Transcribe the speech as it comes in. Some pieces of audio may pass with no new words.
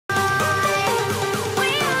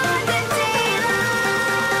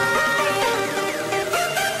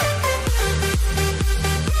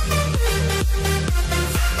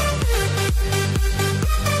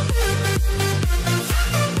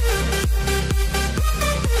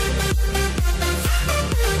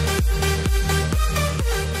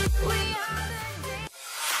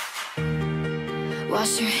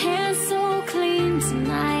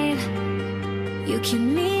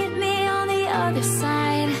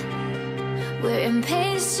We're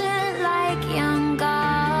impatient like young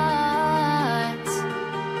gods.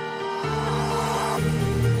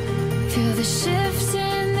 Feel the shift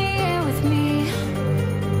in the air with me,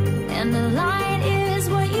 and the light is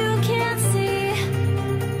what you can't see.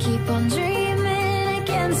 Keep on dreaming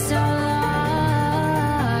against all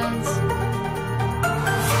odds.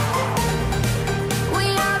 We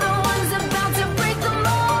are the ones about to break the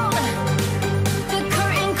mold. The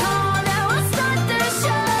curtain call, now we'll start the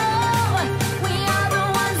show. We are the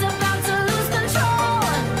ones about to lose control.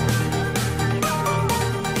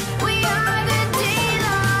 We are the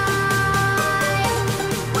daylight.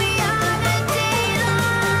 We are the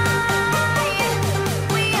daylight.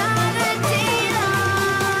 We are the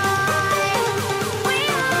daylight. We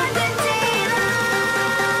are the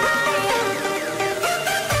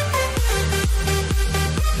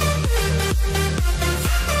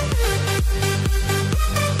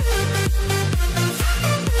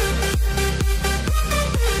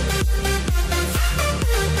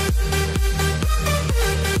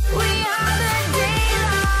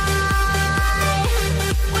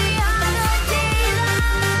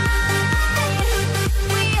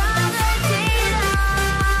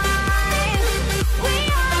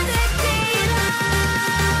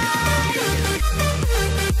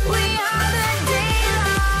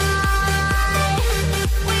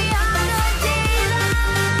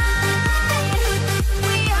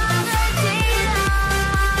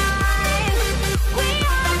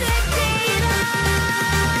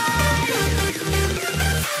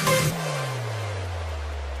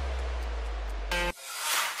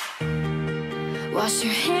Wash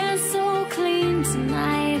your hands so clean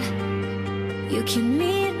tonight. You can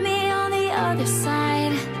meet me on the other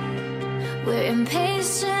side. We're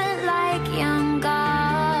impatient like young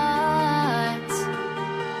gods.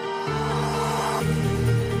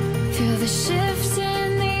 Feel the shift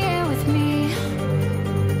in the air with me,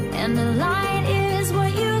 and the light is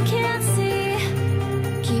what you can't see.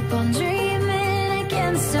 Keep on dreaming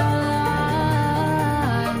against all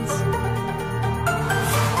odds.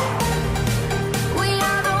 We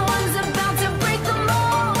are the ones about to break the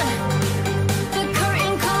mold. The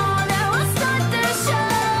curtain call, now we'll start the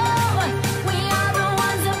show. We are the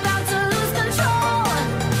ones about to lose control.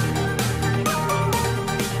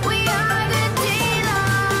 We are the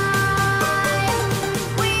daylight.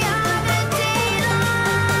 We are the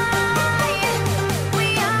daylight. We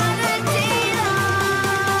are the daylight.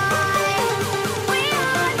 We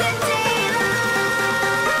are the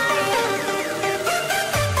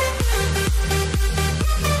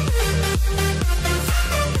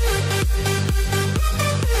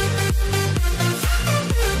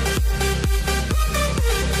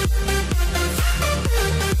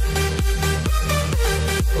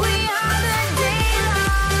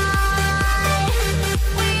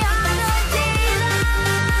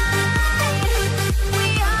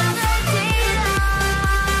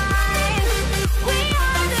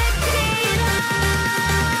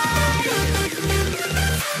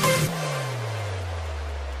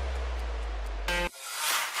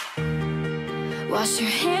Wash your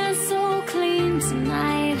hands so clean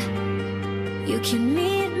tonight. You can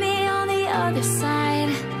meet me on the other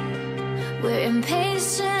side. We're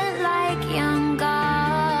impatient like young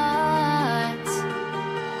gods.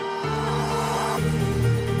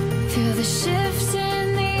 Feel the shift in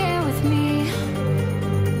the air with me,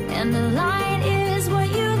 and the light is